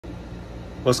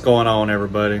What's going on,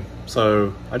 everybody?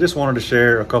 So I just wanted to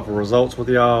share a couple results with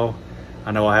y'all.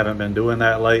 I know I haven't been doing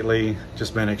that lately,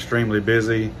 just been extremely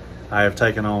busy. I have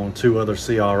taken on 2 other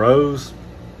CROs,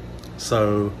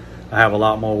 so I have a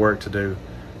lot more work to do.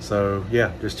 So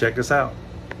yeah, just check this out.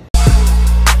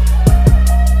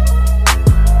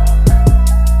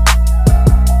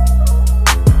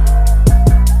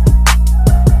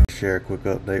 Share a quick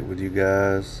update with you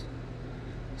guys.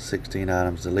 16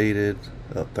 items deleted,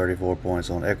 up 34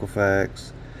 points on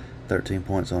Equifax, 13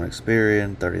 points on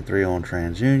Experian, 33 on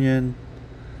TransUnion.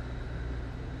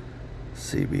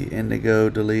 CB Indigo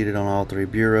deleted on all 3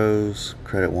 bureaus,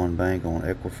 Credit One Bank on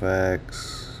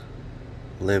Equifax,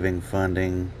 Living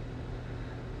Funding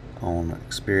on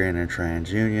Experian and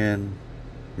TransUnion,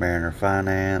 Mariner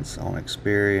Finance on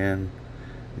Experian,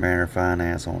 Mariner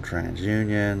Finance on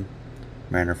TransUnion,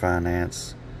 Mariner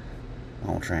Finance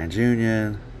on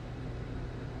TransUnion,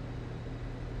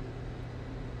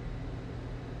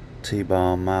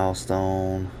 T-Bomb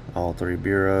Milestone, all 3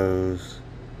 bureaus.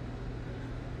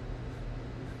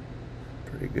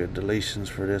 Pretty good deletions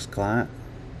for this client.